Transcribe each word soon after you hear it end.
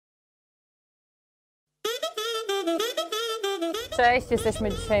Cześć, jesteśmy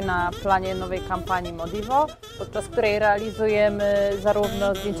dzisiaj na planie nowej kampanii Modivo, podczas której realizujemy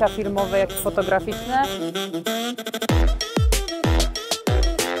zarówno zdjęcia filmowe, jak i fotograficzne. 3,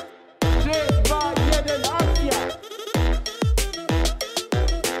 2, 1, akcja!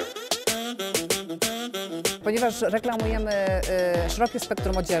 Ponieważ reklamujemy szerokie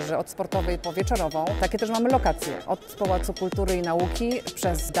spektrum odzieży, od sportowej po wieczorową, takie też mamy lokacje. Od Pałacu Kultury i Nauki,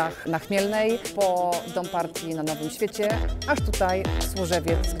 przez dach na Chmielnej, po Dom Partii na Nowym Świecie, aż tutaj w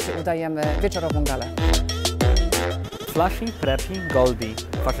Służewiec, gdzie udajemy wieczorową galę. Flashy, preppy, goldie,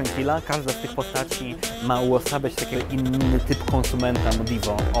 fashion killa. Każda z tych postaci ma uosabiać takiego inny typ konsumenta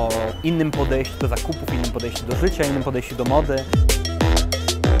Modivo, o innym podejściu do zakupów, innym podejściu do życia, innym podejściu do mody.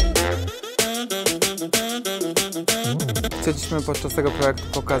 Chcieliśmy podczas tego projektu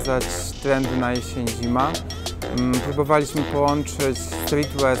pokazać trendy na jesień-zima. Próbowaliśmy połączyć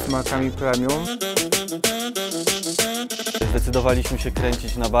streetwear z markami premium. Zdecydowaliśmy się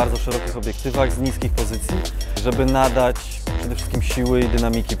kręcić na bardzo szerokich obiektywach z niskich pozycji, żeby nadać przede wszystkim siły i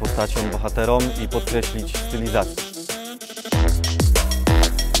dynamiki postaciom, bohaterom i podkreślić stylizację.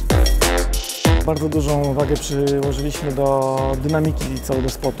 Bardzo dużą wagę przyłożyliśmy do dynamiki całego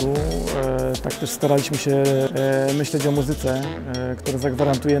spotu. Tak też staraliśmy się myśleć o muzyce, która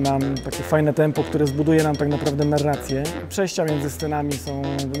zagwarantuje nam takie fajne tempo, które zbuduje nam tak naprawdę narrację. Przejścia między scenami są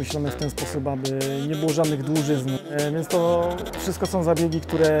wymyślone w ten sposób, aby nie było żadnych dłużyzn, więc to wszystko są zabiegi,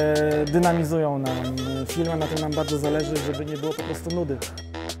 które dynamizują nam film, a na tym nam bardzo zależy, żeby nie było po prostu nudy.